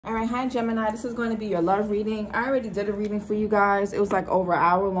All right, hi Gemini, this is going to be your love reading. I already did a reading for you guys. It was like over an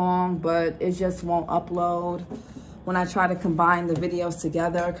hour long, but it just won't upload when I try to combine the videos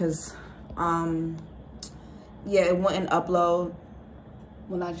together because yeah, it wouldn't upload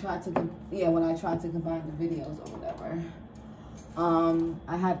when I tried to combine the videos or whatever.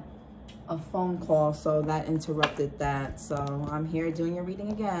 I had a phone call, so that interrupted that. So I'm here doing your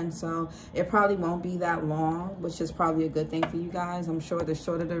reading again. So it probably won't be that long, which is probably a good thing for you guys. I'm sure the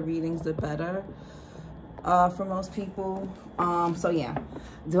shorter the readings, the better for most people. So yeah,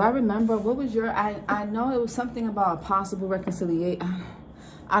 do I remember what was your, I know it was something about possible reconciliation.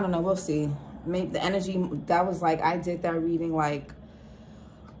 I don't know, we'll see. Maybe the energy that was like, I did that reading like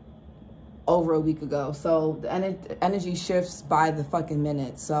over a week ago, so the energy shifts by the fucking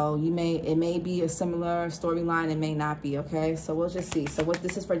minute. So it may be a similar storyline, it may not be. Okay, so we'll just see. So what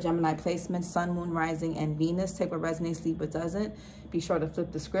this is for Gemini placement: Sun, Moon, Rising, and Venus. Take what resonates, leave what doesn't. Be sure to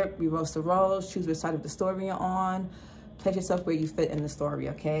flip the script, reverse the roles, choose which side of the story you're on, place yourself where you fit in the story.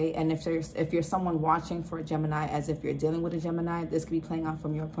 Okay, and if you're someone watching for a Gemini, as if you're dealing with a Gemini, this could be playing out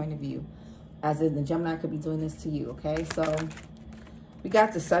from your point of view, as if the Gemini could be doing this to you. Okay, so we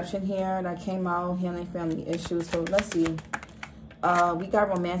got deception here that came out, healing family issues. So let's see. We got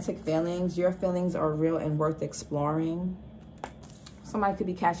romantic feelings. Your feelings are real and worth exploring. Somebody could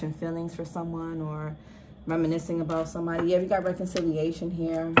be catching feelings for someone or reminiscing about somebody. Yeah, we got reconciliation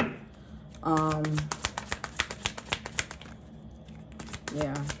here.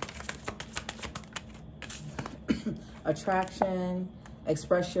 Yeah. Attraction.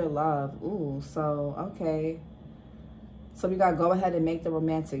 Express your love. Ooh, so, okay. So we got to go ahead and make the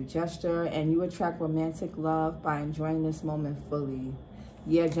romantic gesture, and you attract romantic love by enjoying this moment fully.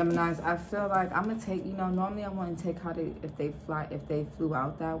 Yeah, Geminis, I feel like I'm going to take, you know, normally I want to take how they, if they flew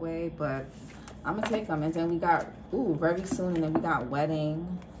out that way, but I'm going to take them. And then we got, ooh, very soon, and then we got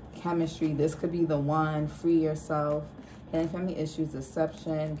wedding, chemistry. This could be the one, free yourself, healing family issues,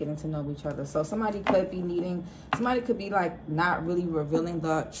 deception, getting to know each other. So somebody could be like not really revealing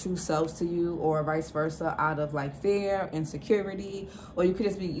the true selves to you, or vice versa, out of like fear, insecurity, or you could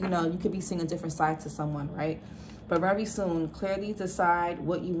just be, you know, you could be seeing a different side to someone, right? But very soon, clearly decide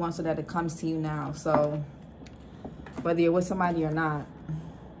what you want so that it comes to you now. So whether you're with somebody or not,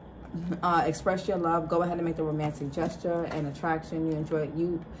 express your love. Go ahead and make the romantic gesture and attraction.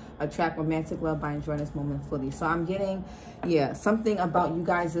 You attract romantic love by enjoying this moment fully. So I'm getting, yeah, something about you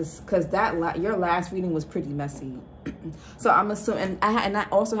guys is, because your last reading was pretty messy. So I'm assuming, and I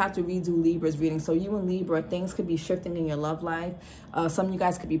also have to redo Libra's reading. So you and Libra, things could be shifting in your love life. Some of you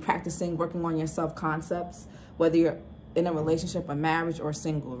guys could be practicing, working on your self-concepts, whether you're in a relationship, a marriage, or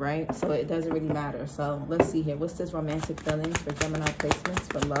single, right? So it doesn't really matter. So let's see here. What's this romantic feelings for Gemini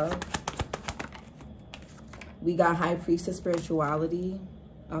placements for love? We got High Priestess spirituality.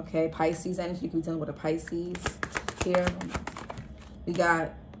 Okay, Pisces energy. You could be dealing with a Pisces here. We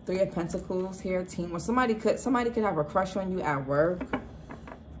got Three of Pentacles here. Team. Or somebody could have a crush on you at work,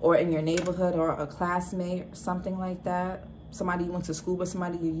 or in your neighborhood, or a classmate, or something like that. Somebody you went to school with,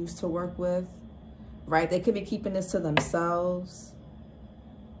 somebody you used to work with. Right? They could be keeping this to themselves.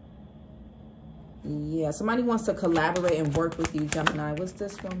 Yeah, somebody wants to collaborate and work with you, Gemini. What's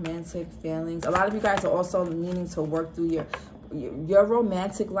this romantic feelings? A lot of you guys are also needing to work through your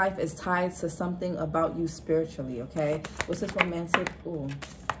romantic life is tied to something about you spiritually, okay? What's this romantic? Ooh.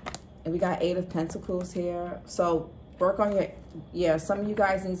 And we got Eight of Pentacles here. So work on your, yeah, some of you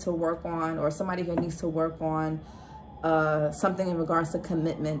guys need to work on, or somebody here needs to work on something in regards to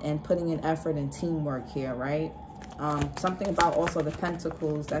commitment and putting in effort and teamwork here, right? Something about also the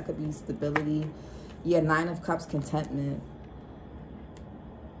Pentacles, that could be stability. Yeah, Nine of Cups, contentment.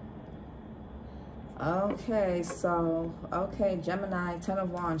 Okay, so, okay, Gemini, Ten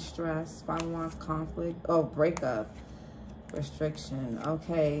of Wands, stress, Five of Wands, conflict. Oh, breakup, restriction.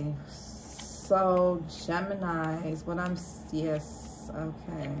 Okay, so Geminis, yes,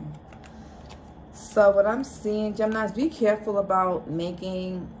 okay. So what I'm seeing, Geminis, be careful about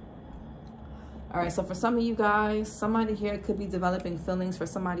making, all right, so for some of you guys, somebody here could be developing feelings for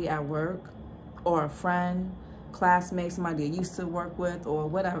somebody at work, or a friend, classmate, somebody you used to work with, or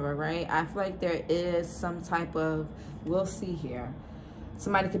whatever, right? I feel like there is some type of, we'll see here.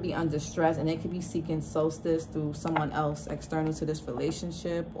 Somebody could be under stress, and they could be seeking solstice through someone else external to this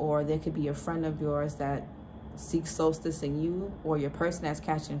relationship, or there could be a friend of yours that seeks solstice in you, or your person that's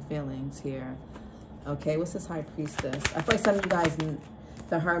catching feelings here. Okay, what's this High Priestess? I feel like some of you guys need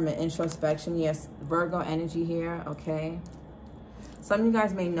the Hermit, introspection. Yes, Virgo energy here, okay? Some of you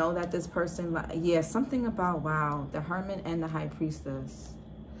guys may know that this person, yeah, something about, wow, the Hermit and the High Priestess.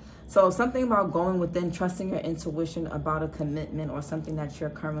 So something about going within, trusting your intuition about a commitment or something that you're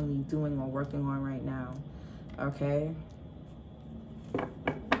currently doing or working on right now. Okay.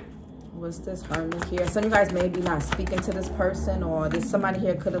 What's this Hermit here? Some of you guys may be not speaking to this person, or there's somebody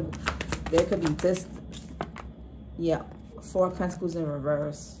here there could be this. Yeah. 4 of Pentacles in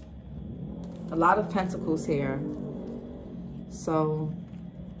reverse. A lot of Pentacles here. So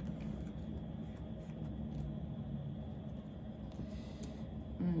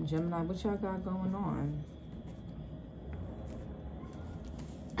Gemini, what y'all got going on?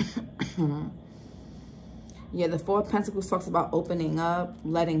 Yeah, the 4 of Pentacles talks about opening up,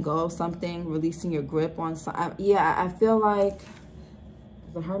 letting go of something, releasing your grip on something. Yeah, I feel like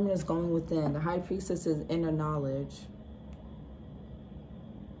the Hermit is going within. The High Priestess is inner knowledge.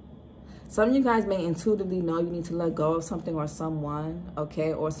 Some of you guys may intuitively know you need to let go of something or someone,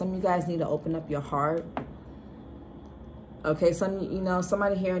 okay? Or some of you guys need to open up your heart. Okay,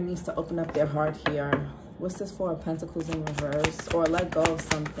 somebody here needs to open up their heart here. What's this 4 of Pentacles in reverse? Or let go of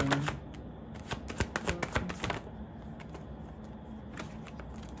something.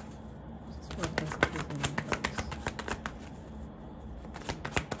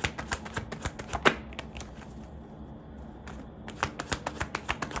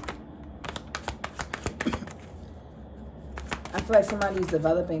 I feel like somebody's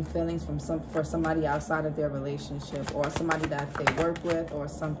developing feelings for somebody outside of their relationship, or somebody that they work with, or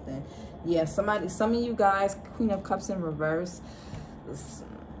something. Yeah, some of you guys, Queen of Cups in reverse,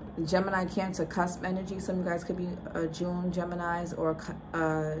 Gemini, Cancer, cusp energy. Some of you guys could be June Geminis, or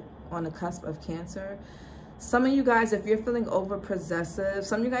on the cusp of Cancer. Some of you guys, if you're feeling over possessive,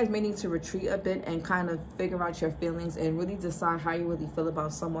 some of you guys may need to retreat a bit and kind of figure out your feelings and really decide how you really feel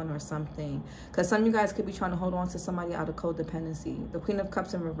about someone or something. Because some of you guys could be trying to hold on to somebody out of codependency. The Queen of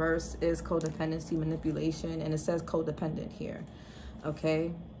Cups in reverse is codependency, manipulation, and it says codependent here.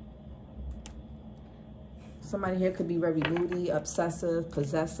 Okay? Somebody here could be very moody, obsessive,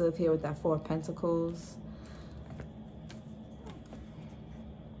 possessive here with that 4 of Pentacles.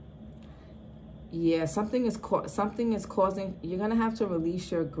 Yeah, something is causing, you're going to have to release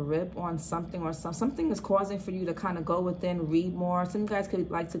your grip on something, or something is causing for you to kind of go within, read more. Some of you guys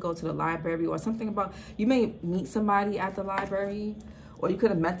could like to go to the library, or something about, you may meet somebody at the library, or you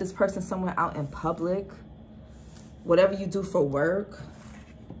could have met this person somewhere out in public, whatever you do for work.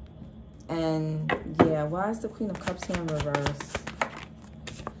 And yeah, why is the Queen of Cups here in reverse?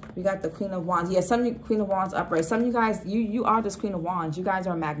 We got the Queen of Wands. Yeah, some of you, Queen of Wands upright. Some of you guys, you are this Queen of Wands. You guys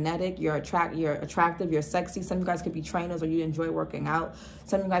are magnetic. You're attractive. You're sexy. Some of you guys could be trainers, or you enjoy working out.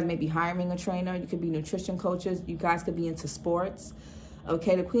 Some of you guys may be hiring a trainer. You could be nutrition coaches. You guys could be into sports.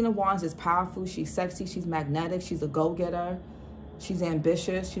 Okay, the Queen of Wands is powerful. She's sexy. She's magnetic. She's a go-getter. She's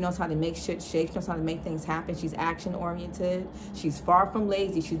ambitious. She knows how to make shit shake. She knows how to make things happen. She's action-oriented. She's far from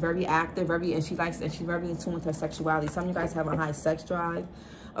lazy. She's very active, and she's very in tune with her sexuality. Some of you guys have a high sex drive.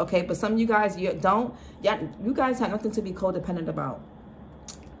 Okay, but some of you guys, you guys have nothing to be codependent about.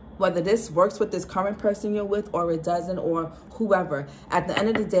 Whether this works with this current person you're with, or it doesn't, or whoever. At the end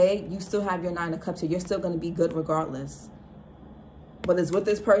of the day, you still have your 9 of Cups here. You're still going to be good regardless. Whether it's with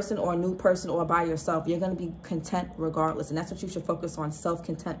this person, or a new person, or by yourself, you're going to be content regardless. And that's what you should focus on,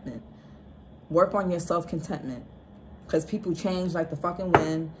 self-contentment. Work on your self-contentment. Because people change like the fucking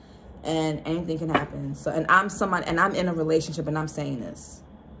wind, and anything can happen. So, and I'm in a relationship, and I'm saying this.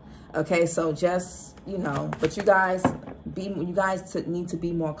 Okay, so just, but you guys need to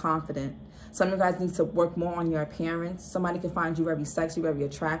be more confident. Some of you guys need to work more on your appearance. Somebody can find you very sexy, very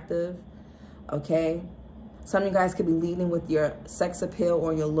attractive. Okay, some of you guys could be leading with your sex appeal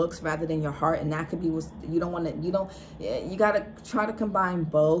or your looks rather than your heart, and that could be what you don't want to. You gotta try to combine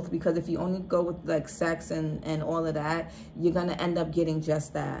both, because if you only go with like sex and all of that, you're gonna end up getting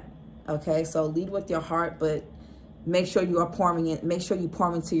just that. Okay, so lead with your heart, but make sure you are pouring it. Make sure you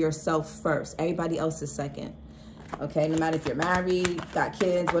pour into yourself first. Everybody else is second. Okay, no matter if you're married, got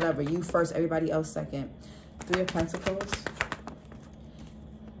kids, whatever. You first, everybody else second. 3 of Pentacles.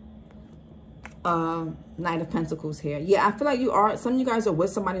 Knight of Pentacles here. Yeah, I feel like some of you guys are with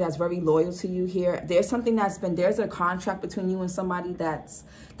somebody that's very loyal to you here. There's something there's a contract between you and somebody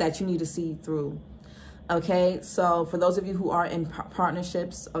that you need to see through. Okay, so for those of you who are in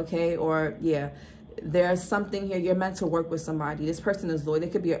partnerships, okay, or yeah, there's something here. You're meant to work with somebody. This person is loyal. They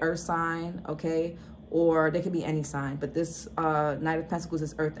could be an earth sign, okay, or they could be any sign. But this Knight of Pentacles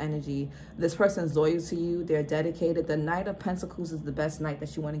is earth energy. This person is loyal to you. They're dedicated. The Knight of Pentacles is the best knight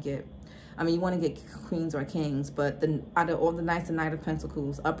that you want to get. I mean, you want to get queens or kings, but out of all the knights, the Knight of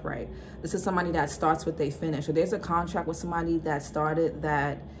Pentacles upright. This is somebody that starts what they finish. So there's a contract with somebody that started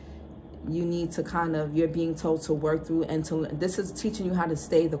that you need to kind of, you're being told to work through, and to, this is teaching you how to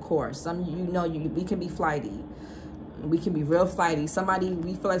stay the course. Some, you know, we can be flighty. We can be real flighty. We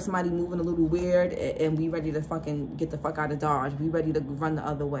feel like somebody moving a little weird, and we ready to fucking get the fuck out of Dodge. We ready to run the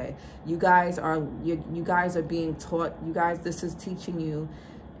other way. You guys are being taught, you guys, this is teaching you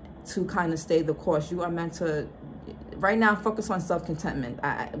to kind of stay the course. You are meant to, right now, focus on self-contentment.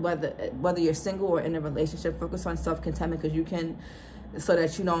 Whether you're single or in a relationship, focus on self-contentment, because you can, so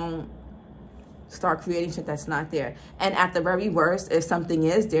that you don't start creating shit that's not there. And at the very worst, if something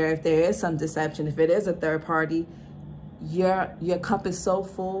is there, if there is some deception, if it is a third party, your cup is so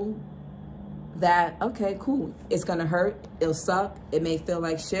full that, okay, cool, it's gonna hurt, it'll suck, it may feel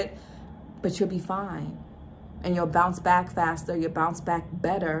like shit, but you'll be fine. And you'll bounce back faster, you'll bounce back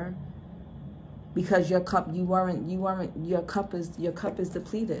better, because your cup, your cup is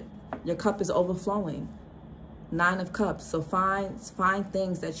depleted. Your cup is overflowing. 9 of Cups. So find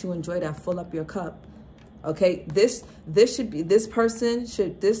things that you enjoy that fill up your cup. Okay, this should be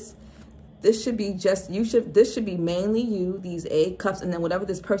mainly you, these 8 cups, and then whatever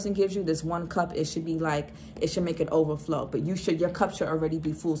this person gives you, this 1 cup, it should be like, it should make it overflow. But your cup should already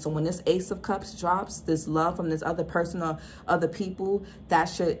be full. So when this Ace of Cups drops, this love from this other person or other people, that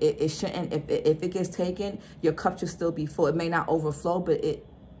shouldn't, if it gets taken, your cup should still be full. It may not overflow, but it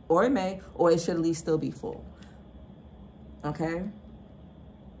should at least still be full. Okay?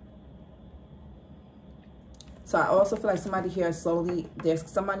 So I also feel like somebody here slowly, there's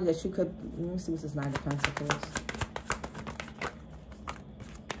somebody that you could, let me see what's this 9 of Pentacles.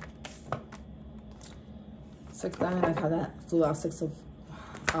 I like how that flew out. 6 of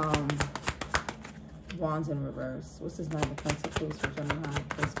Wands in reverse. What's this 9 of Pentacles for Gemini?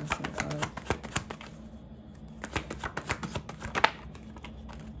 Placements and love.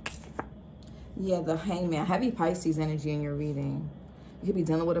 Yeah, the Hangman. Heavy Pisces energy in your reading. You could be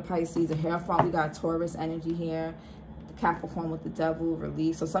dealing with a Pisces, a Hierophant. We got Taurus energy here. The Capricorn with the Devil,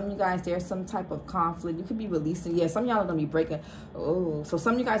 release. So some of you guys, there's some type of conflict. You could be releasing. Yeah, some of y'all are going to be breaking. Oh, so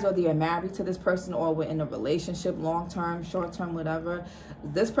some of you guys, whether you're married to this person or we're in a relationship, long-term, short-term, whatever.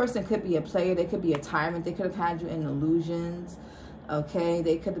 This person could be a player. They could be a tyrant. They could have had you in illusions. Okay,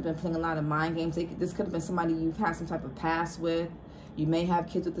 they could have been playing a lot of mind games. This could have been somebody you've had some type of past with. You may have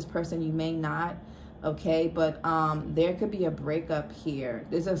kids with this person. You may not. Okay, but there could be a breakup here.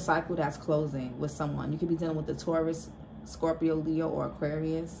 There's a cycle that's closing with someone. You could be dealing with the Taurus, Scorpio, Leo, or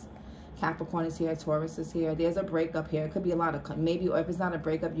Aquarius. Capricorn is here, Taurus is here. There's a breakup here. It could be a lot of, maybe, or if it's not a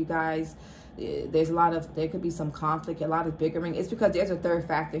breakup, you guys, there could be some conflict, a lot of bickering. It's because there's a third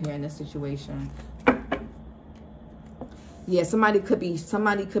factor here in this situation. Yeah, somebody could be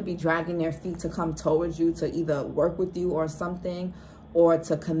dragging their feet to come towards you, to either work with you or something, or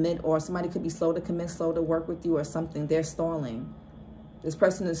to commit, or somebody could be slow to commit, slow to work with you or something. They're stalling. This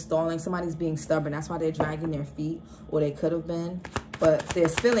person is stalling. Somebody's being stubborn. That's why they're dragging their feet, or they could have been. But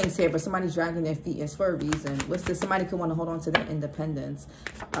there's feelings here, but somebody's dragging their feet. It's for a reason. What's this? Somebody could want to hold on to their independence.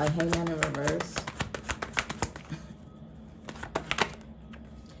 Hangman in reverse.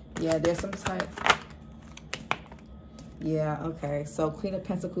 Yeah, there's some type. Yeah, okay. So Queen of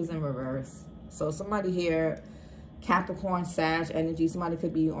Pentacles in reverse. So somebody here, Capricorn, Sag energy. Somebody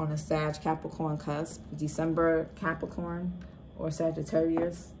could be on a Sag Capricorn cusp. December Capricorn or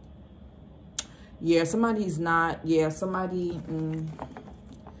Sagittarius. Yeah, somebody's not. Yeah, somebody.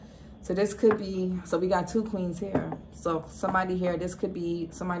 So this could be. So we got 2 queens here. So somebody here. This could be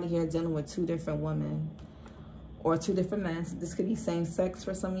somebody here dealing with 2 different women or 2 different men. So this could be same sex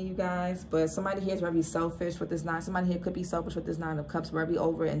for some of you guys. But somebody here is very selfish with this 9. Somebody here could be selfish with this 9 of Cups. Very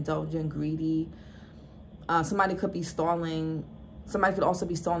overindulgent, greedy. Somebody could be stalling. Somebody could also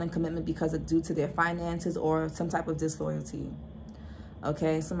be stalling commitment because of due to their finances or some type of disloyalty.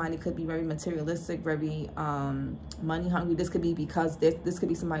 Okay, somebody could be very materialistic, very money hungry. This could be because this could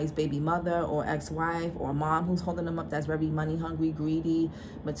be somebody's baby mother or ex-wife or mom who's holding them up. That's very money hungry, greedy,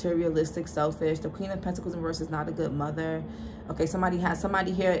 materialistic, selfish. The Queen of Pentacles in reverse is not a good mother. Okay, somebody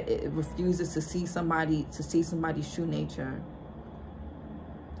here refuses to see somebody's true nature.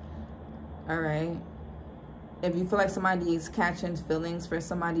 All right. If you feel like somebody is catching feelings for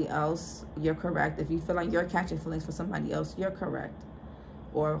somebody else, you're correct. If you feel like you're catching feelings for somebody else, you're correct.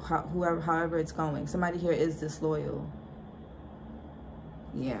 Or however it's going. Somebody here is disloyal.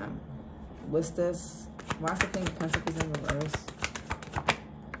 Yeah. What's this? Why is the King of Pentacles in reverse?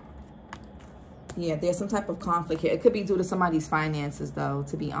 Yeah, there's some type of conflict here. It could be due to somebody's finances, though,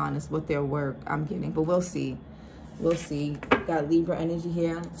 to be honest, with their work, I'm getting. But we'll see. We'll see. Got Libra energy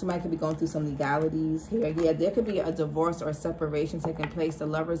here. Somebody could be going through some legalities here. Yeah, there could be a divorce or a separation taking place. The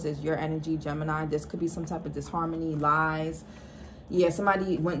Lovers is your energy, Gemini. This could be some type of disharmony, lies. Yeah,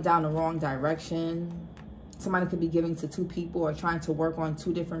 somebody went down the wrong direction. Somebody could be giving to 2 people or trying to work on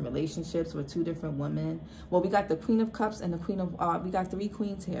 2 different relationships with 2 different women. Well, we got the Queen of Cups and the Queen of, we got 3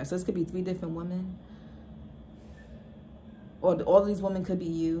 queens here. So this could be 3 different women. Or all these women could be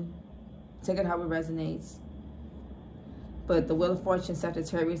you. Take it how it resonates. But the Wheel of Fortune,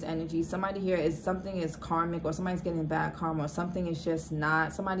 Sagittarius energy. Somebody here is, something is karmic, or somebody's getting bad karma, or something is just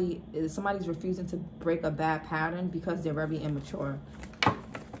not. Somebody's refusing to break a bad pattern because they're very immature.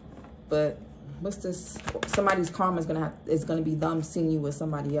 But what's this? Somebody's karma is gonna be them seeing you with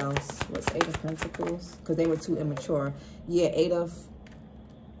somebody else. What's 8 of Pentacles? Because they were too immature. Yeah, 8 of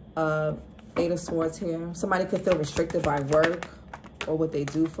Swords here. Somebody could feel restricted by work, or what they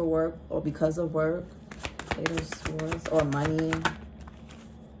do for work, or because of work. 8 of Swords, or money.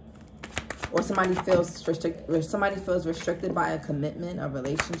 Or somebody feels restricted by a commitment, a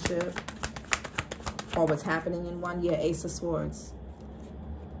relationship, or what's happening in one. Yeah, Ace of Swords.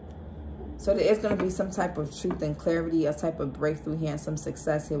 So there is going to be some type of truth and clarity, a type of breakthrough here, and some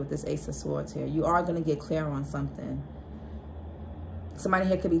success here with this Ace of Swords here. You are going to get clear on something. Somebody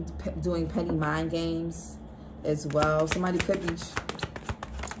here could be doing petty mind games as well. Somebody could be,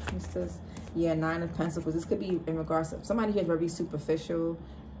 what's this? Yeah, 9 of Pentacles. This could be in regards to, somebody here very superficial,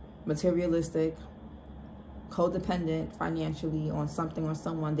 materialistic, codependent financially on something or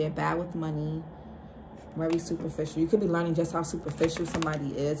someone. They're bad with money. Very superficial. You could be learning just how superficial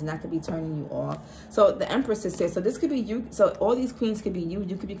somebody is, and that could be turning you off. So the Empress is here. So this could be you. So all these queens could be you.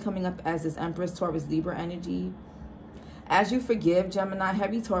 You could be coming up as this Empress, Taurus, Libra energy. As you forgive, Gemini,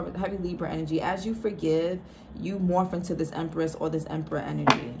 heavy Taurus, heavy Libra energy. As you forgive, you morph into this Empress or this Emperor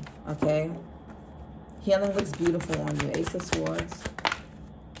energy. Okay. Healing looks beautiful on you. Ace of Swords.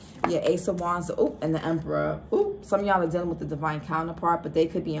 Yeah, Ace of Wands, and the Emperor. Some of y'all are dealing with the divine counterpart, but they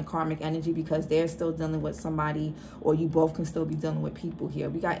could be in karmic energy because they're still dealing with somebody, or you both can still be dealing with people here.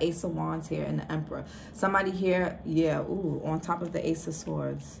 We got Ace of Wands here and the Emperor. Somebody here, yeah, on top of the Ace of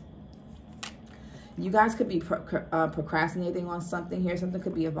Swords. You guys could be procrastinating on something here. Something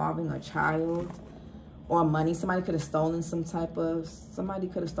could be involving a child or money. Somebody could have stolen somebody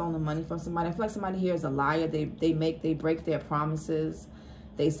could have stolen money from somebody. I feel like somebody here is a liar. They break their promises.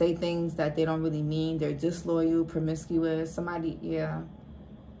 They say things that they don't really mean. They're disloyal, promiscuous. Somebody, yeah.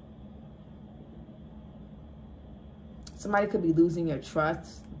 Somebody could be losing your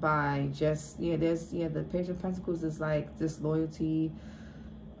trust by just, the Page of Pentacles is like disloyalty,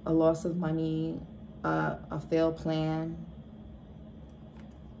 a loss of money, a failed plan.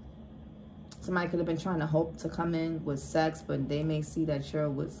 Somebody could have been trying to hope to come in with sex, but they may see that you're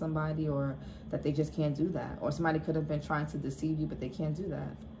with somebody, or that they just can't do that. Or somebody could have been trying to deceive you, but they can't do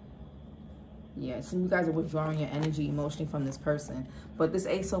that. Yeah, some of you guys are withdrawing your energy emotionally from this person. But this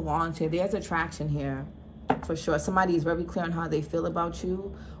Ace of Wands here, there's attraction here for sure. Somebody is very clear on how they feel about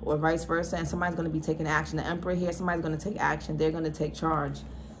you, or vice versa, and somebody's going to be taking action. The Emperor here, somebody's going to take action. They're going to take charge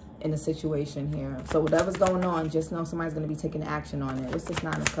in the situation here. So whatever's going on, just know somebody's going to be taking action on it. What's this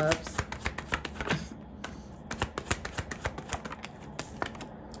 9 of Cups?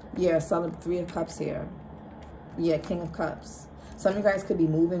 Yeah, Solid 3 of Cups here. Yeah, King of Cups. Some of you guys could be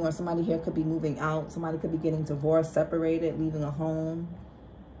moving, or somebody here could be moving out. Somebody could be getting divorced, separated, leaving a home.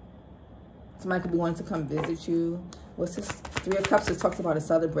 Somebody could be wanting to come visit you. What's this? 3 of Cups just talks about a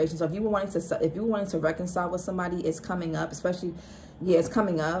celebration. So if you were wanting to reconcile with somebody, it's coming up. Especially, yeah, it's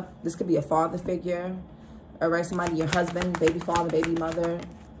coming up. This could be a father figure. All right, somebody, your husband, baby father, baby mother.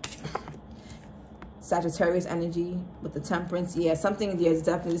 Sagittarius energy with the Temperance. Yeah, something, yeah, it's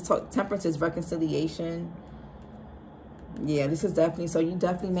definitely, Temperance is reconciliation. Yeah, this is definitely, so you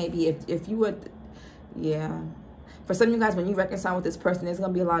definitely maybe, if you would, yeah. For some of you guys, when you reconcile with this person, there's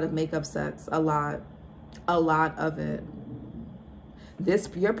going to be a lot of makeup sex. A lot of it.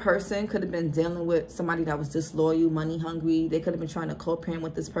 Your person could have been dealing with somebody that was disloyal, money hungry. They could have been trying to co-parent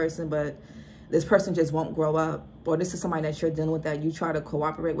with this person, but this person just won't grow up. Or this is somebody that you're dealing with that you try to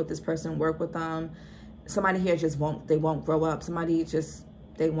cooperate with this person, work with them. Somebody here just won't grow up. Somebody just,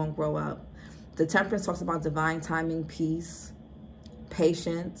 they won't grow up. The Temperance talks about divine timing, peace,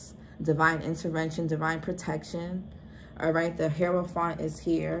 patience, divine intervention, divine protection. All right, the Hierophant is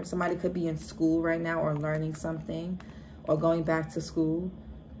here. Somebody could be in school right now, or learning something, or going back to school.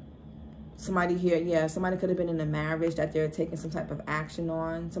 Somebody here, yeah, somebody could have been in a marriage that they're taking some type of action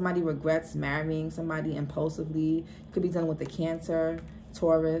on. Somebody regrets marrying somebody impulsively. You could be dealing with the Cancer,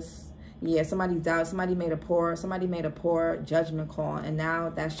 Taurus. Yeah, somebody doubts, somebody made a poor judgment call, and now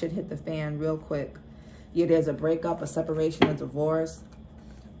that should hit the fan real quick. Yeah, there's a breakup, a separation, a divorce.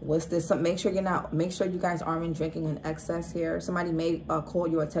 What's this? Make sure you guys aren't drinking in excess here. Somebody may call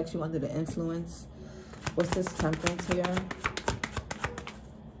you or text you under the influence. What's this Temperance here?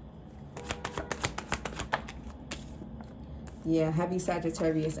 Yeah, heavy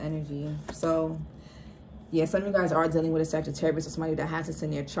Sagittarius energy. So, yeah, some of you guys are dealing with a Sagittarius or somebody that has this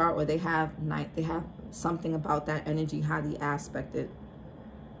in their chart, or they have something about that energy highly aspected.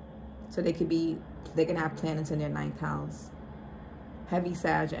 So they can have planets in their 9th house. Heavy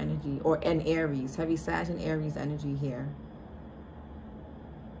Sag energy, and Aries. Heavy Sag and Aries energy here.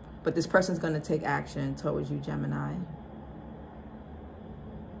 But this person's going to take action towards you, Gemini.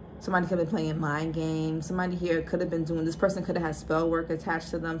 Somebody could have been playing mind games. Somebody here could have been doing, this person could have had spell work attached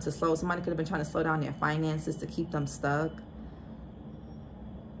to them to slow. Somebody could have been trying to slow down their finances to keep them stuck.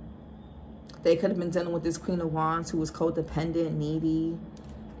 They could have been dealing with this Queen of Wands who was codependent, needy,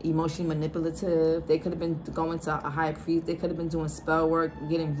 emotionally manipulative. They could have been going to a high priest. They could have been doing spell work,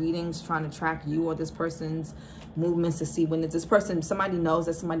 getting readings, trying to track you or this person's movements to see when this person, somebody knows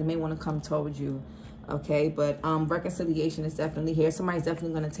that somebody may want to come towards you. Okay, but reconciliation is definitely here. Somebody's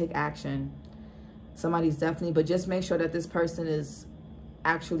definitely going to take action. Somebody's definitely, but just make sure that this person is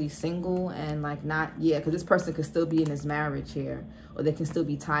actually single and like not, yeah, because this person could still be in this marriage here, or they can still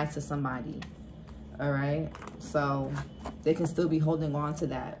be tied to somebody. All right, so they can still be holding on to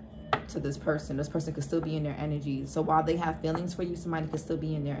that, to this person. This person could still be in their energy. So while they have feelings for you, somebody could still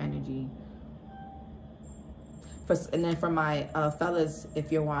be in their energy. And then for my fellas,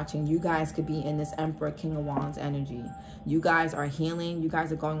 if you're watching, you guys could be in this Emperor, King of Wands energy. You guys are healing. You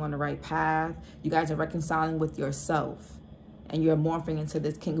guys are going on the right path. You guys are reconciling with yourself. And you're morphing into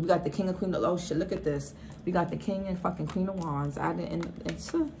this king. We got the King of Queen. Oh, shit, look at this. We got the King and fucking Queen of Wands.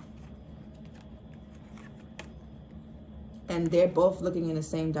 And they're both looking in the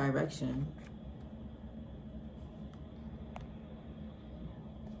same direction.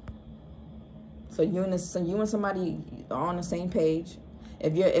 So you and somebody are on the same page.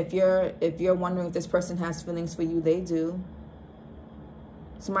 If you're wondering if this person has feelings for you, they do.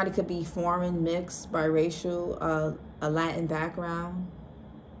 Somebody could be foreign, mixed, biracial, a Latin background.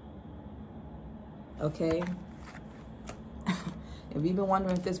 Okay. If you've been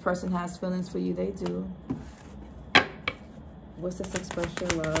wondering if this person has feelings for you, they do. What's this? Express your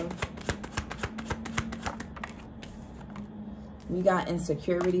love. We got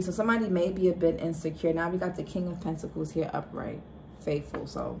insecurity. So somebody may be a bit insecure. Now we got the King of Pentacles here upright. Faithful.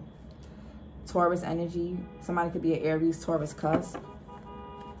 So Taurus energy. Somebody could be an Aries, Taurus cusp.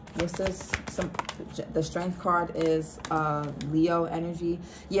 What's this? The Strength card is Leo energy.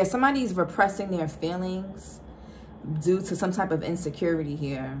 Yeah, somebody's repressing their feelings due to some type of insecurity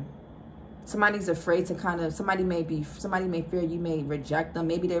here. Somebody's afraid to somebody may fear you may reject them.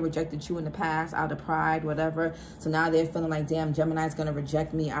 Maybe they rejected you in the past out of pride, whatever. So now they're feeling like, damn, Gemini's going to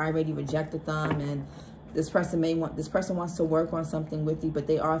reject me. I already rejected them. And this person wants to work on something with you, but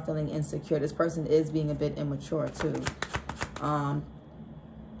they are feeling insecure. This person is being a bit immature too.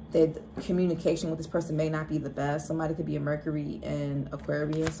 The communication with this person may not be the best. Somebody could be a Mercury in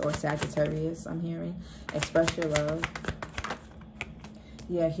Aquarius or Sagittarius, I'm hearing. Express your love.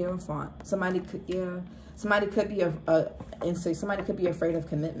 Yeah, Hierophant. Somebody could be somebody could be afraid of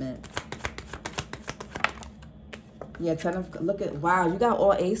commitment. Yeah, wow, you got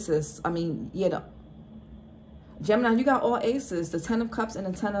all aces. I mean, yeah, Gemini, you got all aces. The 10 of Cups and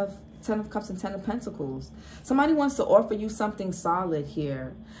the 10 of Cups and 10 of Pentacles. Somebody wants to offer you something solid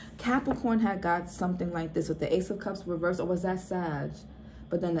here. Capricorn had got something like this with the Ace of Cups reversed, or was that Sag?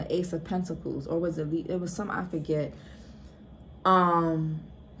 But then the Ace of Pentacles, or was it was some, I forget.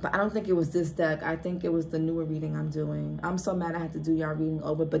 But I don't think it was this deck. I think it was the newer reading I'm doing. I'm so mad I had to do y'all reading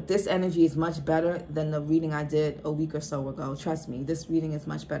over, but this energy is much better than the reading I did a week or so ago. Trust me, this reading is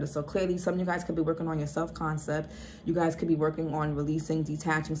much better. So clearly some of you guys could be working on your self-concept. You guys could be working on releasing,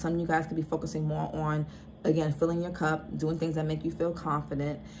 detaching. Some of you guys could be focusing more on, again, filling your cup, doing things that make you feel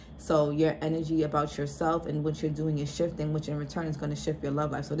confident. So your energy about yourself and what you're doing is shifting, which in return is going to shift your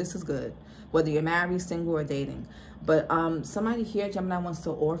love life. So this is good, whether you're married, single, or dating. But somebody here, Gemini, wants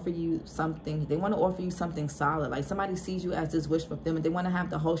to offer you something. They want to offer you something solid. Like somebody sees you as this wish fulfillment. They want to have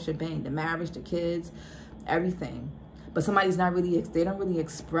the whole shebang, the marriage, the kids, everything. But somebody's not really, they don't really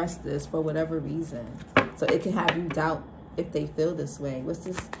express this for whatever reason. So it can have you doubt if they feel this way. What's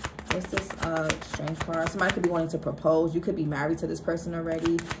this Strength card? Somebody could be wanting to propose. You could be married to this person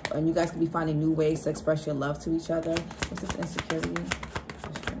already, and you guys could be finding new ways to express your love to each other. What's this insecurity? The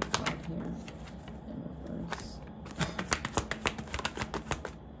Strength card here in reverse.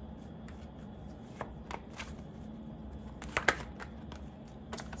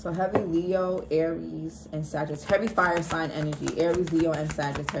 So heavy Leo, Aries, and Sagittarius. Heavy fire sign energy. Aries, Leo, and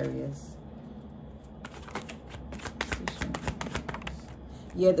Sagittarius.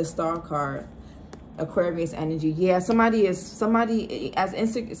 Yeah, the Star card, Aquarius energy. Yeah, somebody is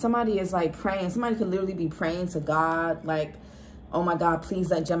like praying. Somebody could literally be praying to God, like Oh my God, please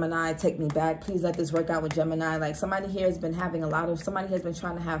let Gemini take me back. Please let this work out with Gemini. Like somebody here has been having somebody has been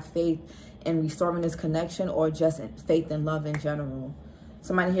trying to have faith in restoring this connection, or just faith in love in general.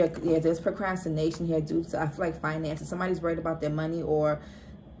 Somebody here, yeah, there's procrastination here due to, I feel like, finances. Somebody's worried about their money or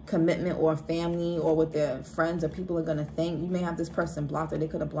commitment or family or what their friends or people are going to think. You may have this person blocked, or they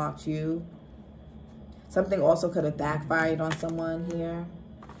could have blocked you. Something also could have backfired on someone here.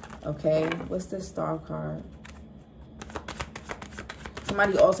 Okay, what's this Star card?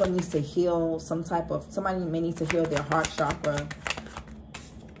 Somebody also needs to heal somebody may need to heal their heart chakra.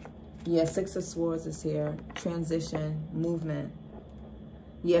 Yeah, Six of Swords is here. Transition, movement.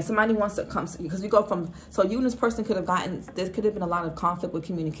 Yeah, somebody wants to come, because we go from, so you and this person could have there could have been a lot of conflict with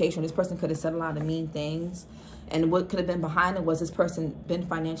communication. This person could have said a lot of mean things. And what could have been behind it was this person been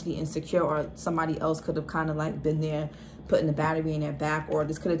financially insecure, or somebody else could have kind of like been there putting the battery in their back, or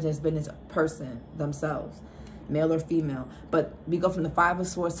this could have just been this person themselves, male or female. But we go from the Five of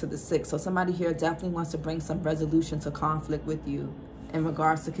Swords to the Six. So somebody here definitely wants to bring some resolution to conflict with you in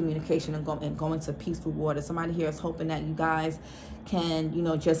regards to communication and going to peaceful water. Somebody here is hoping that you guys can, you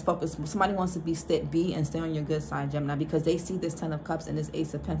know, just focus. Somebody wants to be and stay on your good side, Gemini, because they see this Ten of Cups and this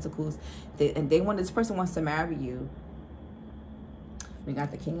Ace of Pentacles. This person wants to marry you. We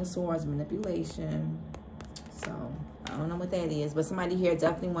got the King of Swords, manipulation. So I don't know what that is, but somebody here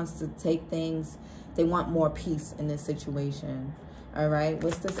definitely wants to take things. They want more peace in this situation. All right,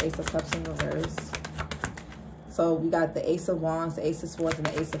 what's this Ace of Cups in reverse? So we got the Ace of Wands, the Ace of Swords, and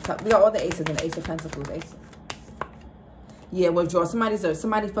the Ace of Cups. We got all the aces and the Ace of Pentacles. Yeah, withdraw. Somebody feels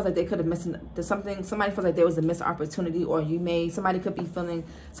like they could have missed something. Somebody feels like there was a missed opportunity, or somebody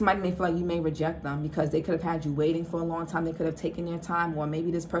may feel like you may reject them because they could have had you waiting for a long time. They could have taken their time, or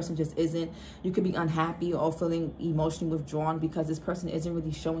maybe this person just isn't. You could be unhappy or feeling emotionally withdrawn because this person isn't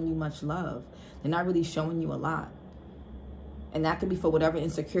really showing you much love. They're not really showing you a lot. And that could be for whatever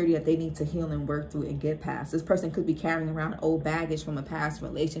insecurity that they need to heal and work through and get past. This person could be carrying around old baggage from a past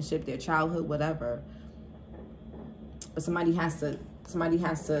relationship, their childhood, whatever. But somebody has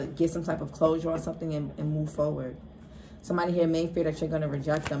to get some type of closure on something and move forward. Somebody here may fear that you're going to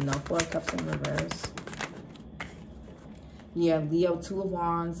reject them. No, Four of Cups in reverse. Yeah, Leo, Two of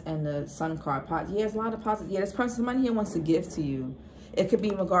Wands, and the Sun card. Yeah, there's a lot of positive. Yeah, this person, somebody here wants to give to you. It could be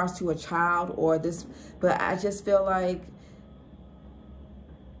in regards to a child or this, but I just feel like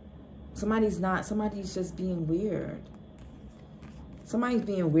somebody's just being weird. Somebody's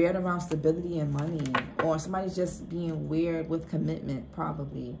being weird around stability and money, or somebody's just being weird with commitment,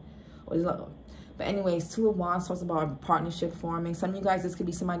 probably. But anyways, Two of Wands talks about a partnership forming. Some of you guys, this could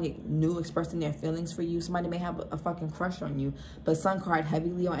be somebody new expressing their feelings for you. Somebody may have a fucking crush on you. But Sun card,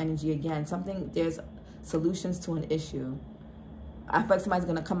 heavy Leo energy again. There's solutions to an issue. I feel like somebody's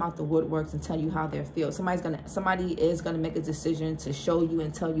gonna come out the woodworks and tell you how they feel. Somebody is gonna make a decision to show you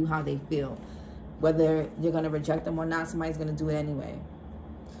and tell you how they feel. Whether you're gonna reject them or not, somebody's gonna do it anyway.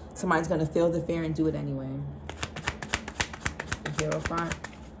 Somebody's gonna feel the fear and do it anyway. The Hierophant.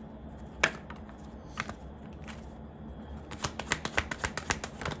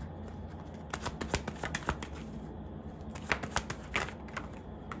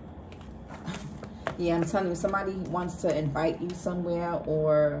 Yeah, I'm telling you, somebody wants to invite you somewhere,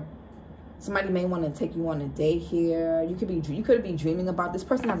 or somebody may want to take you on a date here. You could be dreaming about this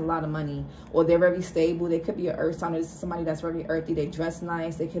person has a lot of money, or they're very stable. They could be an earth sign. This is somebody that's very earthy. They dress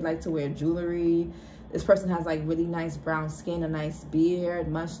nice. They could like to wear jewelry. This person has like really nice brown skin, a nice beard,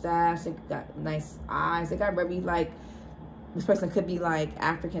 mustache. They got nice eyes. They got very like, this person could be like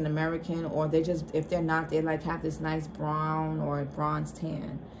African American, or they just, if they're not, they like have this nice brown or bronze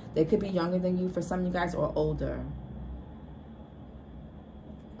tan. They could be younger than you for some of you guys, or older.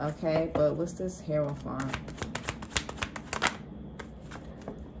 Okay, but what's this Hierophant?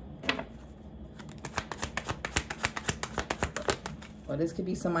 Well, this could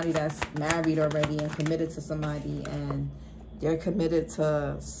be somebody that's married already and committed to somebody, and they're committed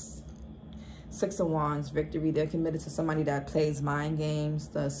to Six of Wands, victory. They're committed to somebody that plays mind games,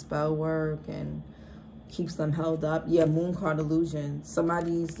 does spell work, and keeps them held up. Yeah, Moon card, illusion.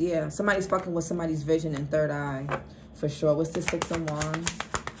 Somebody's fucking with somebody's vision and third eye, for sure. What's the Six of Wands?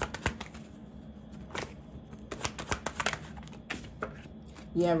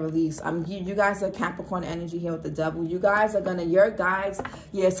 Yeah, release. You guys are Capricorn energy here with the Devil. You guys are gonna,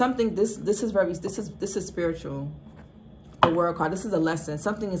 yeah, something, this is spiritual. The World card, this is a lesson.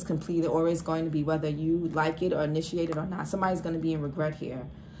 Something is completed or is going to be, whether you like it or initiate it or not. Somebody's gonna be in regret here.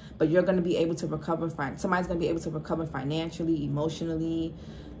 But you're going to be able to recover. Somebody's going to be able to recover financially, emotionally.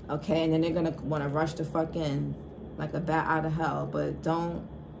 Okay, and then they're going to want to rush to fucking like a bat out of hell. But don't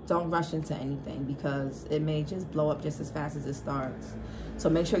Don't rush into anything because it may just blow up just as fast as it starts. So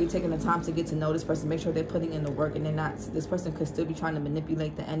make sure you're taking the time to get to know this person. Make sure they're putting in the work and they're not, this person could still be trying to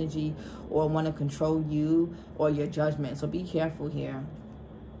manipulate the energy or want to control you or your judgment. So be careful here.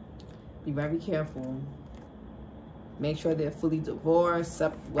 Be very careful. Make sure they're fully divorced,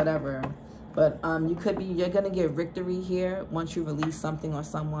 whatever. But you're going to get victory here once you release something or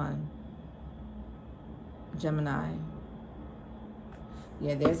someone. Gemini.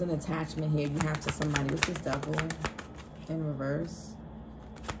 Yeah, there's an attachment here you have to somebody. What's this Devil in reverse?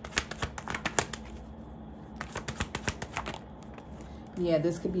 Yeah,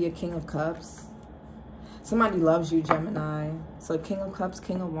 this could be a King of Cups. Somebody loves you, Gemini. So King of Cups,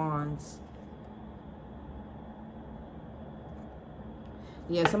 King of Wands.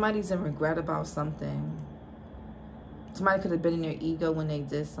 Yeah, somebody's in regret about something. Somebody could have been in their ego when they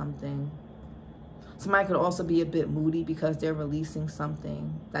did something. Somebody could also be a bit moody because they're releasing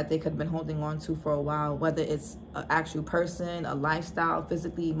something that they could have been holding on to for a while, whether it's an actual person, a lifestyle,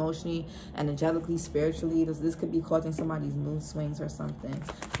 physically, emotionally, energetically, spiritually. This could be causing somebody's mood swings or something.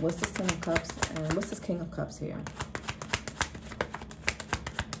 What's this Ten of Cups and what's this King of Cups here?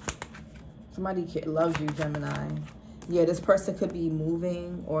 Somebody loves you, Gemini. Yeah, this person could be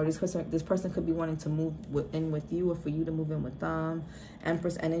moving, or this person could be wanting to move in with you or for you to move in with them.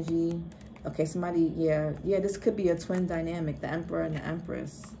 Empress energy. Okay, somebody, yeah, this could be a twin dynamic, the Emperor and the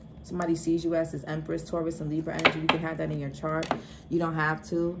Empress. Somebody sees you as this Empress, Taurus, and Libra energy. You can have that in your chart. You don't have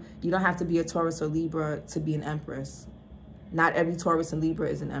to. You don't have to be a Taurus or Libra to be an Empress. Not every Taurus and Libra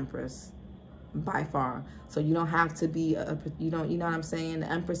is an Empress, by far. So you don't have to be you know what I'm saying? The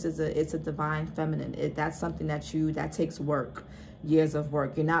Empress it's a divine feminine. That's something that takes work. Years of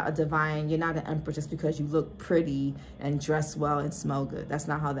work. You're not an empress just because you look pretty and dress well and smell good. That's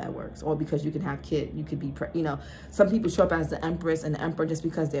not how that works. Or because you can have kids, you could be, some people show up as the empress and the emperor just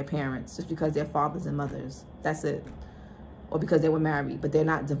because they're parents, just because they're fathers and mothers. That's it. Or because they were married, but they're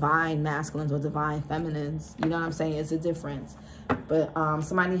not divine masculines or divine feminines. You know what I'm saying? It's a difference. But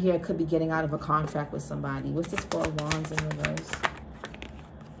somebody here could be getting out of a contract with somebody. What's this Four of Wands in reverse?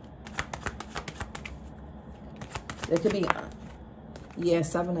 It could be... Yeah,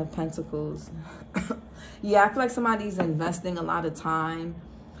 Seven of Pentacles. Yeah, I feel like somebody's investing a lot of time.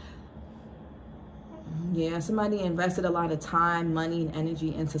 Yeah, somebody invested a lot of time, money, and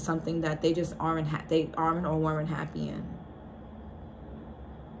energy into something that they just aren't or weren't happy in.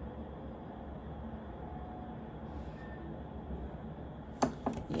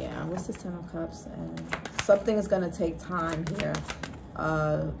 Yeah, what's this Ten of Cups? And something is going to take time here.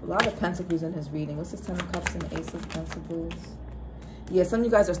 A lot of Pentacles in his reading. What's this Ten of Cups and Ace of Pentacles? Yeah, some of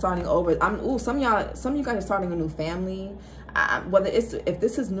you guys are starting over. Some of you guys are starting a new family. If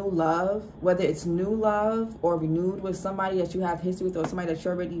this is new love, whether it's new love or renewed with somebody that you have history with or somebody that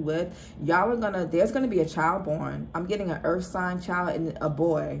you're already with, there's gonna be a child born. I'm getting an earth sign child and a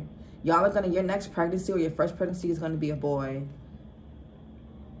boy. Your next pregnancy or your first pregnancy is gonna be a boy.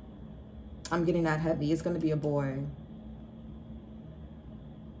 I'm getting that heavy. It's gonna be a boy.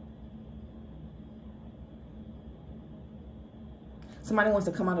 Somebody wants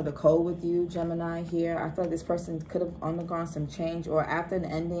to come out of the cold with you, Gemini, here. I feel like this person could have undergone some change, or after an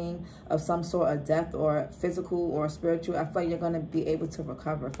ending of some sort of death or physical or spiritual, I feel like you're going to be able to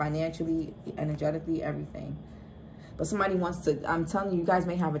recover financially, energetically, everything. But somebody wants to, I'm telling you, you guys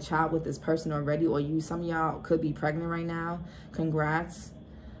may have a child with this person already, or some of y'all could be pregnant right now. Congrats.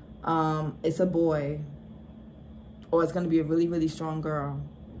 It's a boy, or it's going to be a really, really strong girl.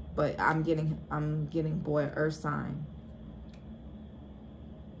 But I'm getting boy, earth sign.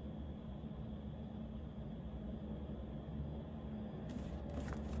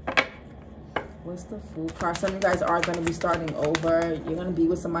 What's the Fool card? Some of you guys are going to be starting over. You're going to be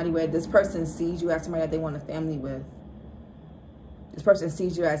with somebody where this person sees you as somebody that they want a family with. This person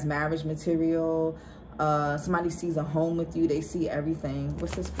sees you as marriage material. Somebody sees a home with you. They see everything.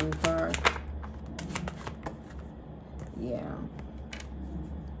 What's this Fool card? Yeah.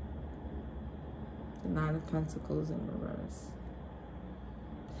 The Nine of Pentacles in reverse.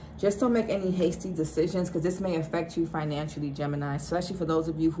 Just don't make any hasty decisions because this may affect you financially, Gemini, especially for those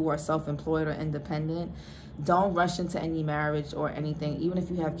of you who are self-employed or independent. Don't rush into any marriage or anything, even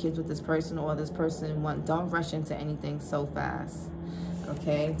if you have kids with this person or this person. Don't rush into anything so fast,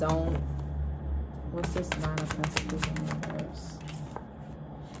 okay? What's this Nine of Pentacles in reverse?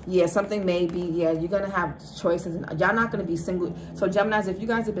 Yeah, something may be, yeah, you're going to have choices. And y'all not going to be single. So, Geminis, if you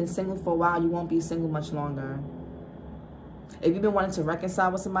guys have been single for a while, you won't be single much longer. If you've been wanting to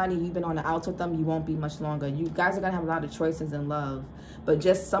reconcile with somebody, you've been on the outs with them, you won't be much longer. You guys are going to have a lot of choices in love. But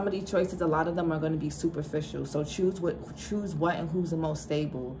just some of these choices, a lot of them are going to be superficial. So choose what and who's the most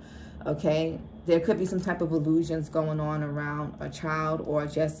stable. Okay? There could be some type of illusions going on around a child or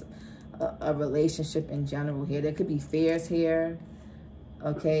just a relationship in general here. There could be fears here.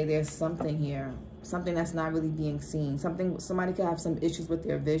 Okay? There's something here. Something that's not really being seen. Somebody could have some issues with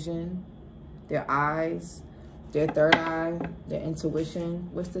their vision, their eyes, their third eye, their intuition.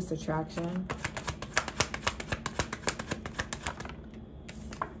 What's this attraction?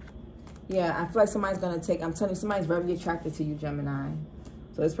 Yeah, I feel like somebody's going to take, I'm telling you, somebody's very attracted to you, Gemini.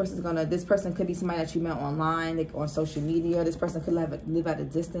 So this person could be somebody that you met online, like on social media. This person could live at a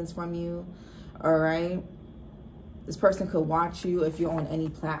distance from you. All right. This person could watch you if you're on any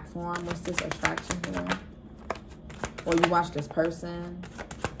platform. What's this attraction here? Or you watch this person.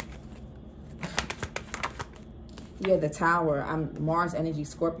 Yeah, the Tower. I'm Mars energy,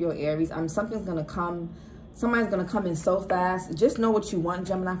 Scorpio, Aries. Something's going to come. Somebody's going to come in so fast. Just know what you want,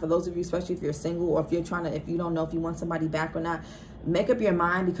 Gemini. For those of you, especially if you're single or if you don't know if you want somebody back or not, make up your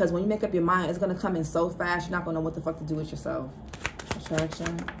mind, because when you make up your mind, it's going to come in so fast, you're not going to know what the fuck to do with yourself.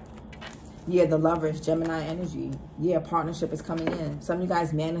 Attraction. Yeah, the Lovers, Gemini energy. Yeah, partnership is coming in. Some of you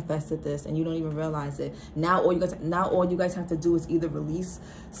guys manifested this and you don't even realize it. Now all you guys have to do is either release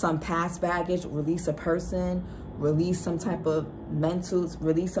some past baggage, release a person, release some type of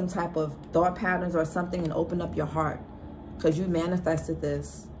release some type of thought patterns or something, and open up your heart, because you manifested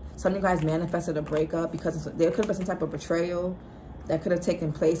this. Some of you guys manifested a breakup because there could have been some type of betrayal that could have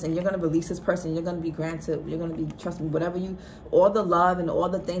taken place, and you're going to release this person. You're going to be granted, you're going to be, trust me, whatever all the love and all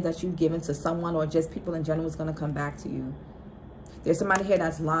the things that you've given to someone or just people in general is going to come back to you. There's somebody here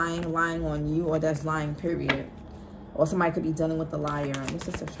that's lying on you, or that's lying, period. Or somebody could be dealing with the liar. What's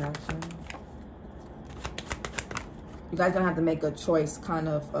this attraction? You guys going to have to make a choice,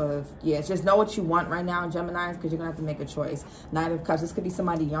 yeah, just know what you want right now, Geminis, because you're going to have to make a choice. Knight of Cups, this could be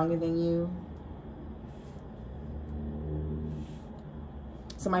somebody younger than you.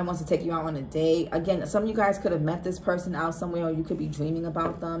 Somebody wants to take you out on a date. Again, some of you guys could have met this person out somewhere, or you could be dreaming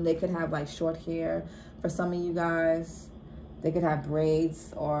about them. They could have like short hair for some of you guys. They could have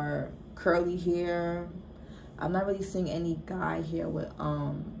braids or curly hair. I'm not really seeing any guy here with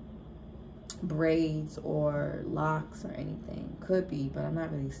braids or locks or anything. Could be, but I'm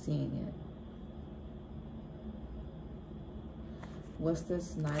not really seeing it. What's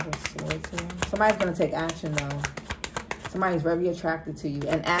this Knight of Swords here? Somebody's going to take action though. Somebody's very attracted to you.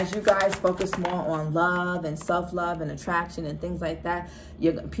 And as you guys focus more on love and self-love and attraction and things like that,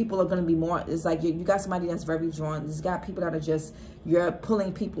 people are going to be more, it's like you got somebody that's very drawn. You got people that are just, you're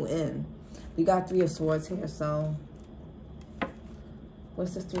pulling people in. We got Three of Swords here, so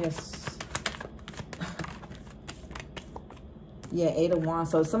what's this Three of Yeah, Eight of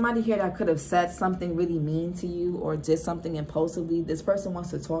Wands. So somebody here that could have said something really mean to you or did something impulsively, this person wants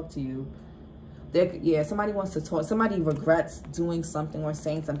to talk to you. Yeah, somebody wants to talk. Somebody regrets doing something or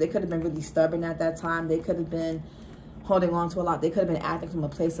saying something. They could have been really stubborn at that time. They could have been holding on to a lot. They could have been acting from a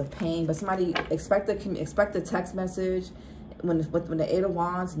place of pain. But somebody expect a text message when the Eight of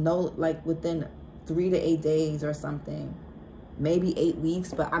Wands, like within 3 to 8 days or something. Maybe 8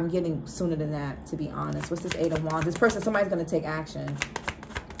 weeks, but I'm getting sooner than that, to be honest. What's this Eight of Wands? This person, somebody's going to take action.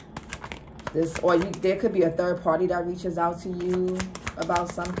 There could be a third party that reaches out to you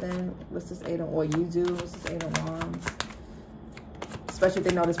about something. What's this or you do? What's this Eight of Wands? Especially if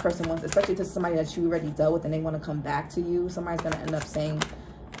they know this person wants, especially if it's somebody that you already dealt with and they want to come back to you. Somebody's going to end up saying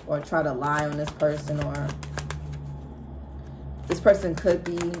or try to lie on this person, or this person could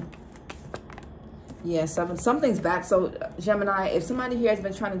be, yeah, something's back. So Gemini, if somebody here has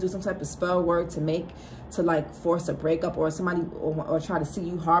been trying to do some type of spell work to like force a breakup, or somebody or try to see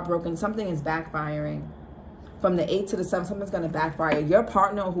you heartbroken, something is backfiring. From the 8 to the 7, something's going to backfire. Your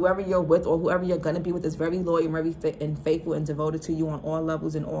partner or whoever you're with or whoever you're going to be with is very loyal, very faithful and devoted to you on all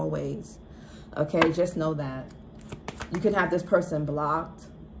levels and all ways. Okay, just know that. You can have this person blocked.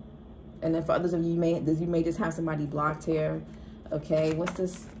 And then for others of you, you may just have somebody blocked here. Okay, what's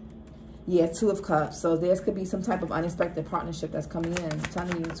this? Yeah, Two of Cups. So there could be some type of unexpected partnership that's coming in. I'm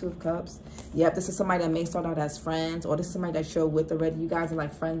telling you, Two of Cups. Yep, this is somebody that may start out as friends, or this is somebody that you're with already. You guys are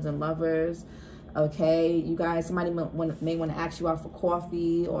like friends and lovers. Okay, you guys, somebody may want to ask you out for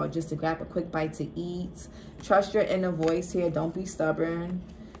coffee or just to grab a quick bite to eat. Trust your inner voice here. Don't be stubborn.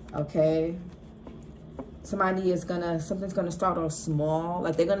 Okay. Something's gonna start off small.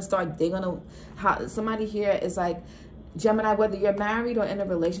 Like somebody here is like, Gemini, whether you're married or in a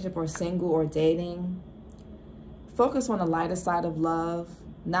relationship or single or dating, focus on the lighter side of love.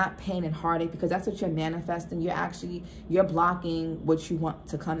 not pain and heartache, because that's what you're manifesting. You're blocking what you want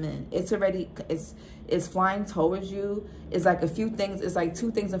to come in. It's flying towards you. It's like a few things. It's like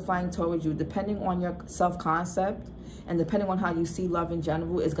two things are flying towards you. Depending on your self-concept and depending on how you see love in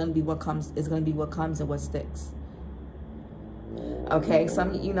general, is going to be what comes. Is going to be what comes and what sticks. Okay,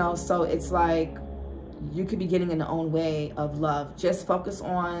 so it's like you could be getting in the own way of love. Just focus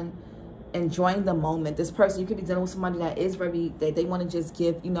on enjoying the moment. This person, you could be dealing with somebody that is they want to just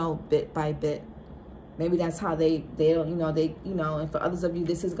give, bit by bit. Maybe that's how they don't, and for others of you,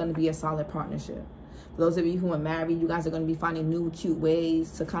 this is going to be a solid partnership. For those of you who are married, you guys are going to be finding new cute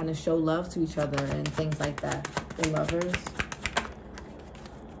ways to kind of show love to each other and things like that. The Lovers.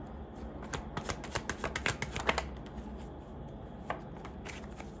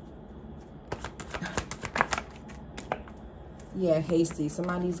 Yeah, hasty.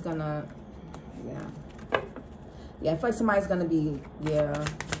 Somebody's gonna, yeah, I feel like somebody's gonna be,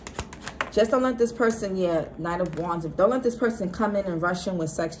 just don't let this person, Knight of Wands, don't let this person come in and rush in with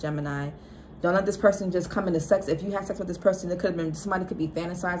sex, Gemini. Don't let this person just come into sex. If you had sex with this person, it could have been, somebody could be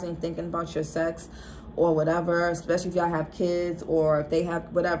fantasizing, thinking about your sex or whatever, especially if y'all have kids or if they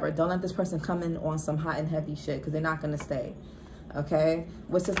have whatever. Don't let this person come in on some hot and heavy shit, because they're not gonna stay, okay?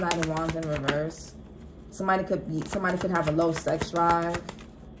 What's this Knight of Wands in reverse? Somebody could have a low sex drive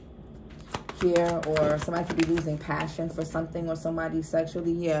here, or somebody could be losing passion for something or somebody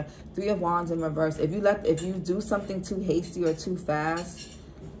sexually. Yeah, Three of Wands in reverse. If you do something too hasty or too fast,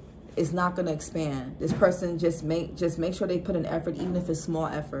 it's not going to expand. This person just make sure they put an effort, even if it's small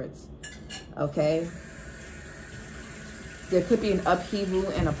efforts. Okay? There could be an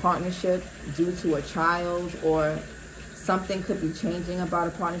upheaval in a partnership due to a child, or something could be changing about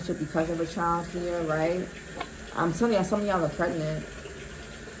a partnership because of a child here, right? I'm telling you, some of y'all are pregnant.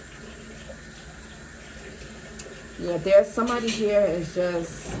 Yeah, there's somebody here is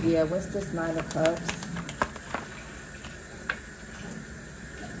just, what's this Nine of Cups?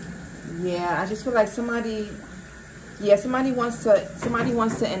 Yeah, I just feel like somebody wants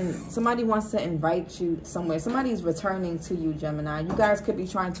to invite you somewhere. Somebody's returning to you, Gemini. You guys could be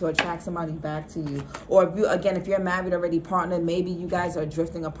trying to attract somebody back to you. Or if you're married already, partner, maybe you guys are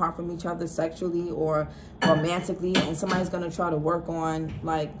drifting apart from each other sexually or romantically, and somebody's going to try to work on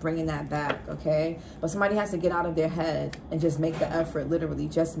like bringing that back, okay? But somebody has to get out of their head and just make the effort. Literally,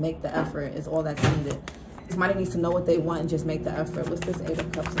 just make the effort is all that's needed. Somebody needs to know what they want and just make the effort. What's this Eight of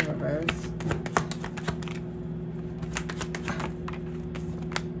Cups in reverse?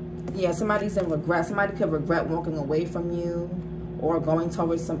 Yeah, somebody's in regret. Somebody could regret walking away from you or going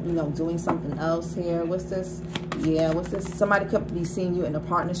towards doing something else here. What's this? Yeah, what's this? Somebody could be seeing you in a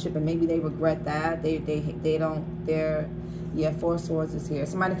partnership and maybe they regret that. Four of Swords is here.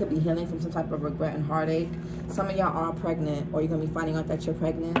 Somebody could be healing from some type of regret and heartache. Some of y'all are pregnant, or you're going to be finding out that you're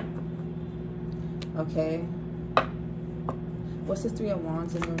pregnant. Okay. What's this Three of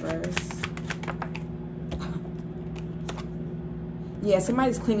Wands in reverse? Yeah,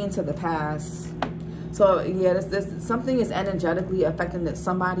 somebody's clinging to the past. So yeah, this something is energetically affecting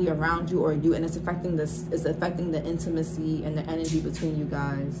somebody around you or you, and it's affecting the intimacy and the energy between you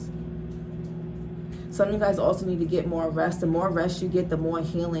guys. Some of you guys also need to get more rest. The more rest you get, the more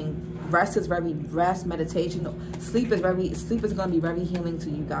healing. Rest, meditation, sleep is going to be very healing to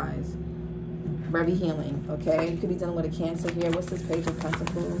you guys. Very healing. Okay, you could be dealing with a Cancer here. What's this Page of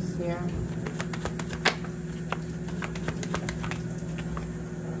Pentacles here?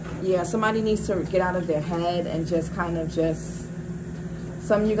 Yeah, somebody needs to get out of their head and just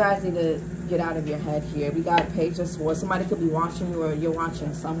some of you guys need to get out of your head here. We got Page of Swords. Somebody could be watching you, or you're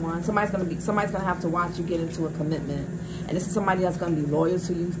watching someone. Somebody's gonna have to watch you get into a commitment. And this is somebody that's gonna be loyal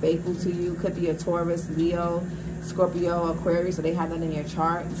to you, faithful to you. Could be a Taurus, Leo, Scorpio, Aquarius, so they have that in your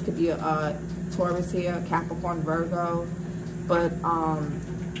chart. This could be a Taurus here, Capricorn, Virgo. But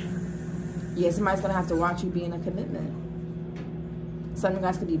yeah, somebody's gonna have to watch you be in a commitment. Some of you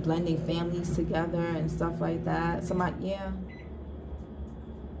guys could be blending families together and stuff like that.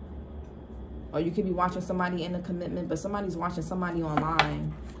 Or you could be watching somebody in a commitment, but somebody's watching somebody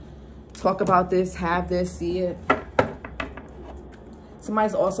online. Talk about this, have this, see it.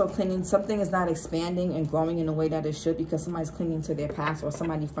 Somebody's also clinging. Something is not expanding and growing in a way that it should because somebody's clinging to their past or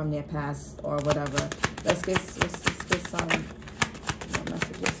somebody from their past or whatever. Let's get some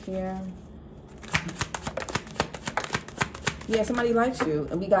messages here. Yeah, somebody likes you.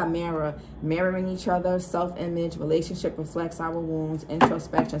 And we got mirror. Mirroring each other, self-image, relationship reflects our wounds,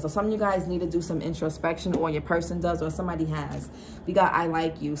 introspection. So some of you guys need to do some introspection, or your person does, or somebody has. We got I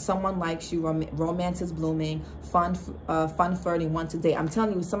like you. Someone likes you. Romance is blooming. Fun flirting, want to date. I'm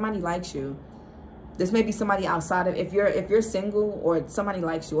telling you, somebody likes you. This may be somebody outside of, if you're single or somebody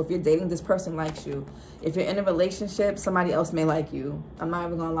likes you, or if you're dating, this person likes you. If you're in a relationship, somebody else may like you. I'm not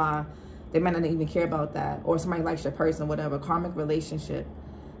even gonna lie. They might not even care about that. Or somebody likes your person, whatever. Karmic relationship.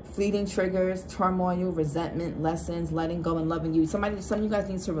 Fleeting triggers, turmoil, resentment, lessons, letting go and loving you. Some of you guys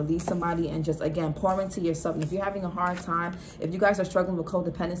need to release somebody and just, again, pour into yourself. And if you're having a hard time, if you guys are struggling with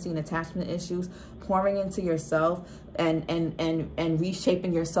codependency and attachment issues, pouring into yourself and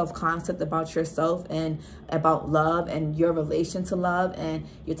reshaping your self-concept about yourself and about love and your relation to love and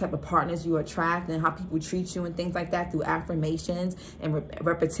your type of partners you attract and how people treat you and things like that through affirmations and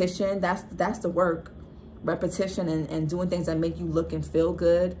repetition. That's the work. Repetition and doing things that make you look and feel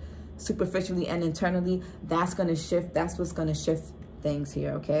good superficially and internally. That's going to shift. That's what's going to shift things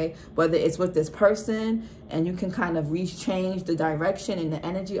here, okay? Whether it's with this person and you can kind of change the direction and the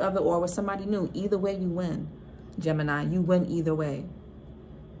energy of it, or with somebody new. Either way, you win, Gemini. You win either way.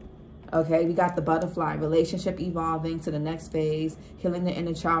 Okay, we got the butterfly, relationship evolving to the next phase, healing the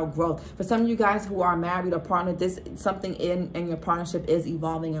inner child, growth. For some of you guys who are married or partnered, something in your partnership is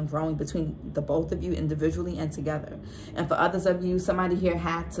evolving and growing between the both of you individually and together. And for others of you, somebody here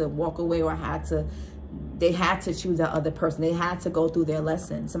had to walk away or they had to choose that other person. They had to go through their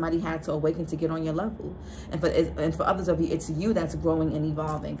lesson. Somebody had to awaken to get on your level. And for others of you, it's you that's growing and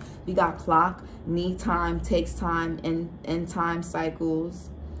evolving. We got clock, need time, takes time, end time cycles,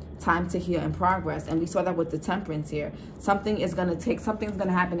 time to heal and progress. And we saw that with the temperance here. Something's going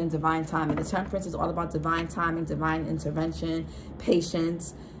to happen in divine time. And the temperance is all about divine timing, divine intervention,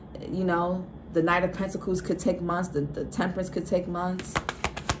 patience. You know, the Knight of Pentacles could take months. The temperance could take months.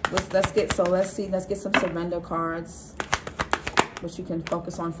 Let's get some surrender cards, which you can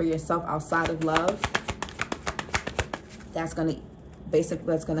focus on for yourself outside of love. That's going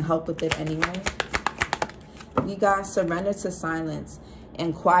to help with it anyway. We got surrender to silence.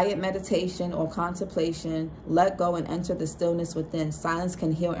 In quiet meditation or contemplation, let go and enter the stillness within. Silence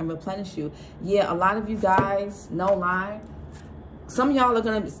can heal and replenish you. Yeah, a lot of you guys, no lie, some of y'all are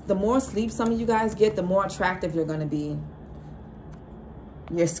going to, the more sleep some of you guys get, the more attractive you're going to be.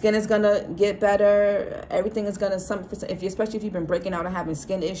 Your skin is going to get better. Everything is going to, especially if you've been breaking out or having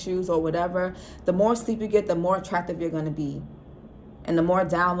skin issues or whatever, the more sleep you get, the more attractive you're going to be. And the more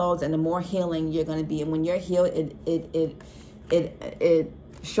downloads and the more healing you're going to be. And when you're healed, it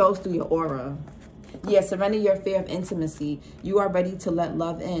shows through your aura. Yeah, surrender your fear of intimacy. You are ready to let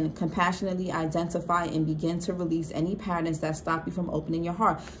love in. Compassionately identify and begin to release any patterns that stop you from opening your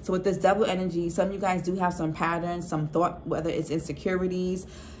heart. So with this double energy, some of you guys do have some patterns, some thought, whether it's insecurities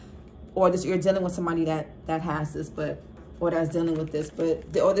or you're dealing with somebody that has this, or that's dealing with this.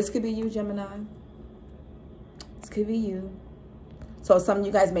 Or this could be you, Gemini. This could be you. So some of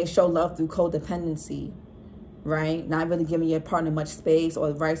you guys may show love through codependency. Right? Not really giving your partner much space,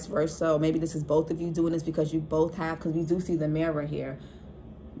 or vice versa. Or maybe this is both of you doing this because you both have, because we do see the mirror here.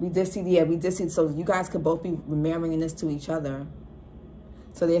 We did see, so you guys could both be mirroring this to each other.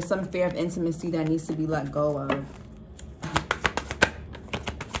 So there's some fear of intimacy that needs to be let go of.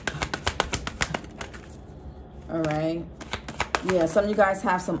 All right. Yeah, some of you guys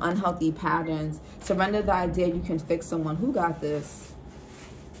have some unhealthy patterns. Surrender the idea you can fix someone. Who got this?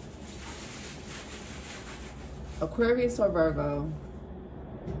 Aquarius or Virgo,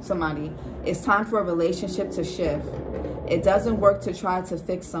 somebody. It's time for a relationship to shift. It doesn't work to try to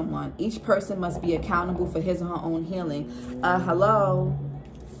fix someone. Each person must be accountable for his or her own healing. Hello.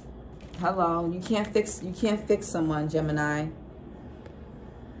 You can't fix someone, Gemini.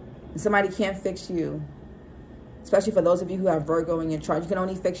 Somebody can't fix you. Especially for those of you who have Virgo in your chart. You can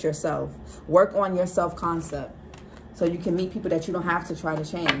only fix yourself. Work on your self-concept. So you can meet people that you don't have to try to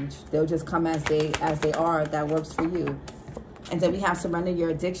change. They'll just come as they are. That works for you. And then we have surrender your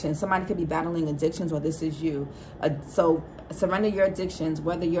addictions. Somebody could be battling addictions, or this is you. So surrender your addictions,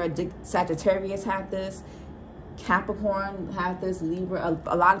 whether you're Sagittarius had this, Capricorn had this, Libra.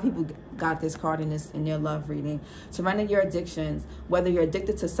 A lot of people got this card in their love reading. Surrender your addictions. Whether you're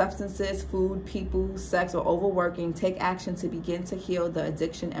addicted to substances, food, people, sex, or overworking, take action to begin to heal the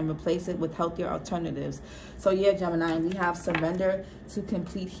addiction and replace it with healthier alternatives. So yeah, Gemini, we have surrender to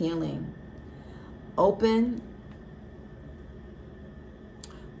complete healing. Open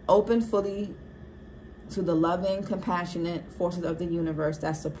fully to the loving, compassionate forces of the universe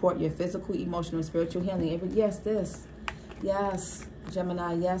that support your physical, emotional, and spiritual healing. Yes,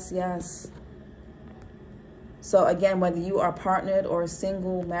 Gemini, yes. So again, whether you are partnered or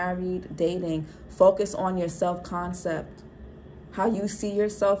single, married, dating, focus on your self-concept, how you see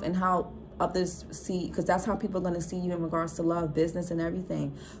yourself and how others see, because that's how people are going to see you in regards to love, business, and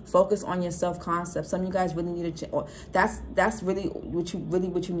everything. Focus on your self-concept. Some of you guys really need to, that's really what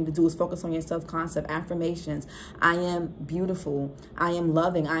you need to do, is focus on your self-concept. Affirmations. I am beautiful. I am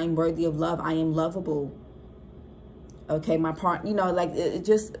loving. I am worthy of love. I am lovable. Okay, my part, you know, like, it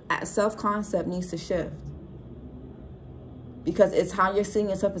just, self-concept needs to shift. Because it's how you're seeing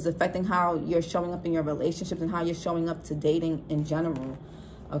yourself is affecting how you're showing up in your relationships and how you're showing up to dating in general.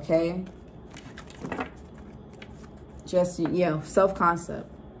 Okay? Just, self-concept.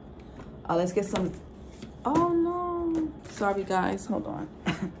 Let's get some... Oh, no. Sorry, guys. Hold on.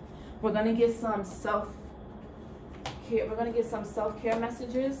 We're going to get some self-care. We're going to get some self-care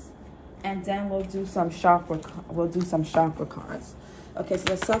messages. And then we'll do some chakra cards. Okay, so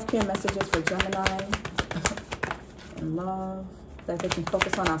the self-care messages for Gemini. And love, that they can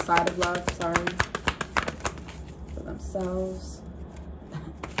focus on outside of love, for themselves.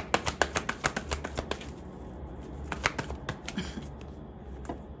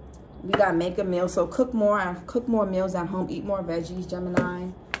 We got make a meal, so cook more meals at home, eat more veggies, Gemini.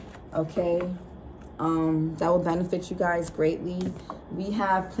 Okay, that will benefit you guys greatly. We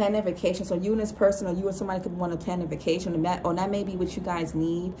have plan a vacation, so you and this person, or you and somebody could want to plan a vacation, or that may be what you guys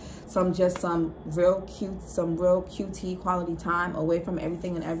need. Some real QT quality time away from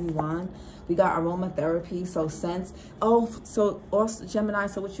everything and everyone. We got aromatherapy, so scents. So also Gemini,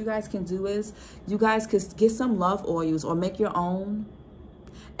 so what you guys can do is, you guys could get some love oils or make your own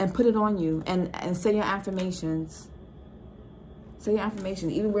and put it on you, and say your affirmations. Say your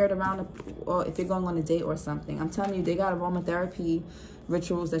affirmation. Even wear it around, or if you're going on a date or something. I'm telling you, they got aromatherapy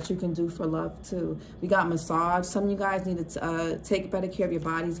rituals that you can do for love too. We got massage. Some of you guys need to take better care of your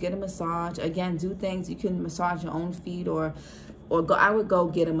bodies. Get a massage. Again, do things. You can massage your own feet, or go. I would go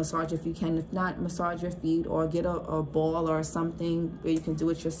get a massage if you can. If not, massage your feet, or get a ball or something where you can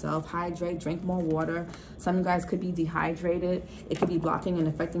do it yourself. Hydrate. Drink more water. Some of you guys could be dehydrated. It could be blocking and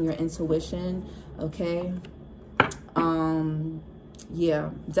affecting your intuition. Okay. Yeah,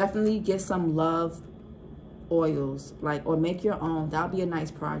 definitely get some love oils, or make your own. That'll be a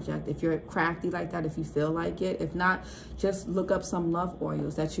nice project if you're crafty like that, if you feel like it. If not, just look up some love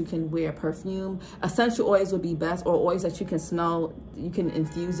oils that you can wear. Perfume, essential oils would be best, or oils that you can smell. You can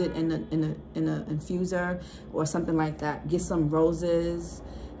infuse it in a infuser or something like that. Get some roses,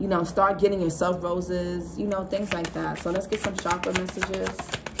 start getting yourself roses, things like that. So let's get some chakra messages.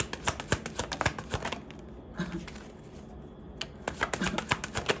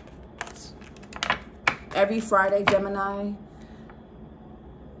 Every Friday, Gemini,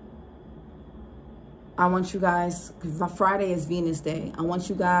 I want you guys, Friday is Venus Day. I want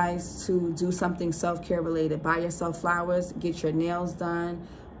you guys to do something self-care related. Buy yourself flowers, get your nails done,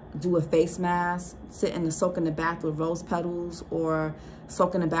 do a face mask, soak in the bath with rose petals, or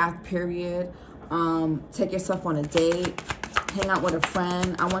soak in the bath, period. Take yourself on a date. Hang out with a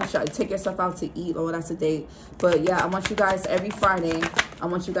friend. I want you to take yourself out to eat. Oh, that's a date. But yeah, I want you guys every Friday, I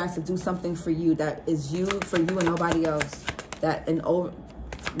want you guys to do something for you that is you, for you and nobody else.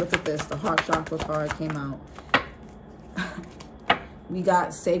 Look at this. The heart chakra card came out. We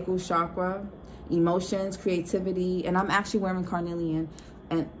got sacral chakra, emotions, creativity, and I'm actually wearing carnelian.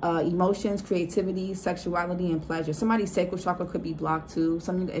 And emotions, creativity, sexuality, and pleasure. Somebody's sacral chakra could be blocked too.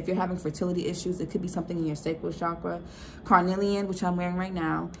 If you're having fertility issues, it could be something in your sacral chakra. Carnelian, which I'm wearing right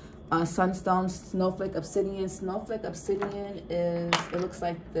now. Sunstone, snowflake obsidian. Snowflake obsidian is, it looks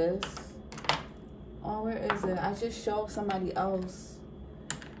like this. Oh, where is it? I just showed somebody else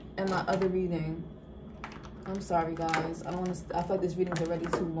in my other reading. I'm sorry, guys. I feel like this reading's already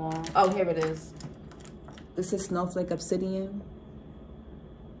too long. Oh, here it is. This is snowflake obsidian.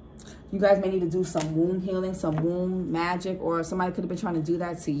 You guys may need to do some womb healing, some womb magic, or somebody could have been trying to do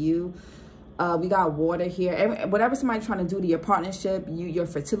that to you. We got water here. Whatever somebody's trying to do to your partnership, your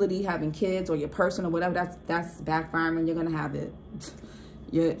fertility, having kids, or your person, or whatever, that's backfiring. You're gonna have it.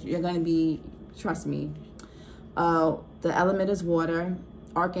 You're gonna be, trust me. The element is water.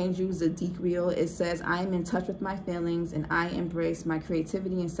 Archangel Zadkiel, it says, I am in touch with my feelings and I embrace my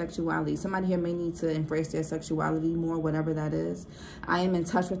creativity and sexuality. Somebody here may need to embrace their sexuality more, whatever that is. I am in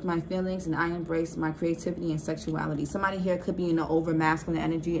touch with my feelings and I embrace my creativity and sexuality. Somebody here could be in an over masculine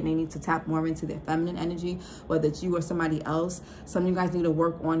energy and they need to tap more into their feminine energy, whether it's you or somebody else. Some of you guys need to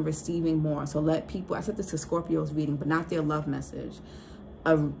work on receiving more. So let people, I said this to Scorpio's reading, but not their love message.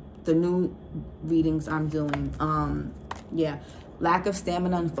 The new readings I'm doing. Yeah. Lack of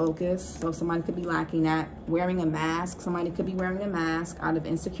stamina and focus. So somebody could be lacking that. Wearing a mask. Somebody could be wearing a mask out of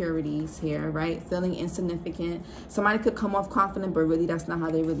insecurities here, right? Feeling insignificant. Somebody could come off confident, but really that's not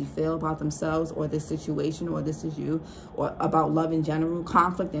how they really feel about themselves or this situation or this is you or about love in general.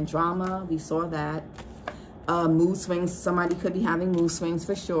 Conflict and drama. We saw that. Mood swings. Somebody could be having mood swings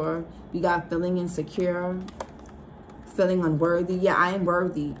for sure. We got feeling insecure. Feeling unworthy. Yeah, I am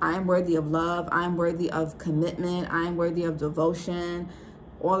worthy. I am worthy of love. I am worthy of commitment. I am worthy of devotion.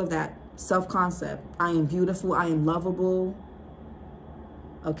 All of that. Self-concept. I am beautiful. I am lovable.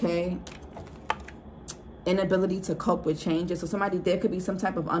 Okay. Inability to cope with changes. So somebody, there could be some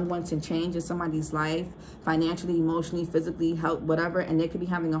type of unwanted change in somebody's life, financially, emotionally, physically, health, whatever, and they could be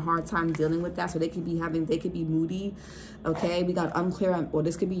having a hard time dealing with that. So they could be moody. Okay. We got unclear, or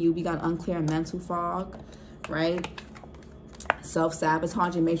this could be you. We got unclear mental fog, right?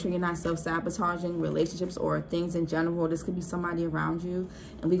 Self-sabotaging. Make sure you're not self-sabotaging relationships or things in general. This could be somebody around you.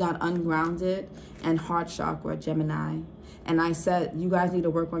 And we got ungrounded and heart chakra, Gemini. And I said you guys need to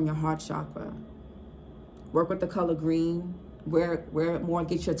work on your heart chakra. Work with the color green. Wear it more.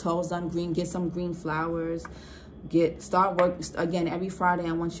 Get your toes done green. Get some green flowers. Start work again every Friday.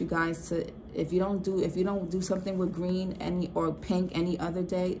 I want you guys to, if you don't do something with green or pink any other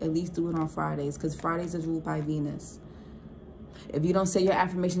day, at least do it on Fridays, because Fridays is ruled by Venus. If you don't say your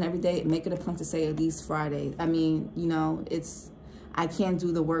affirmation every day, make it a point to say at least Friday. I mean, you know, I can't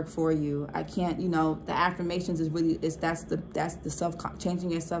do the work for you. I can't, you know, the affirmations is really, that's the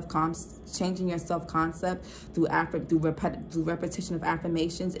changing your self concept through repetition of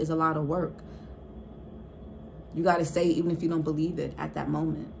affirmations is a lot of work. You got to say it even if you don't believe it at that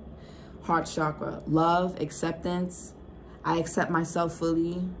moment. Heart chakra, love, acceptance. I accept myself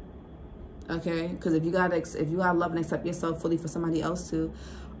fully. Okay, because if you gotta love and accept yourself fully for somebody else too.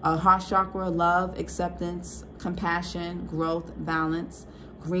 Heart chakra, love, acceptance, compassion, growth, balance.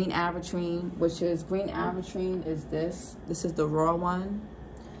 Green aventurine, green aventurine is this. This is the raw one.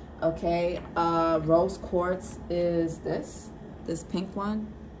 Okay, rose quartz is this pink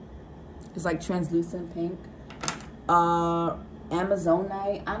one. It's like translucent pink.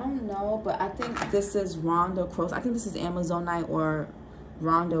 Amazonite, I don't know, but I think this is Rondo Cross. I think this is Amazonite or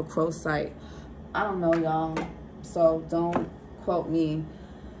Rondo Crocite. I don't know, y'all, so don't quote me.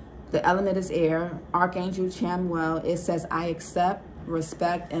 The element is air. Archangel Chamuel, it says, I accept,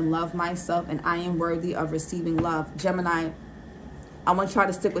 respect, and love myself, and I am worthy of receiving love. Gemini, I want y'all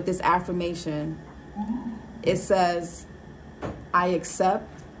to stick with this affirmation. It says, I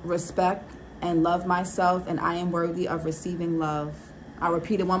accept, respect, and love myself, and I am worthy of receiving love. I'll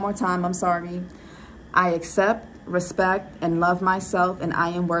repeat it one more time. I'm sorry. I accept, respect, and love myself, and I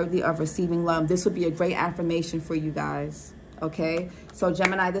am worthy of receiving love. This would be a great affirmation for you guys. Okay, so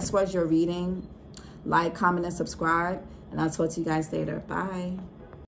Gemini, this was your reading. Like, comment, and subscribe, and I'll talk to you guys later. Bye.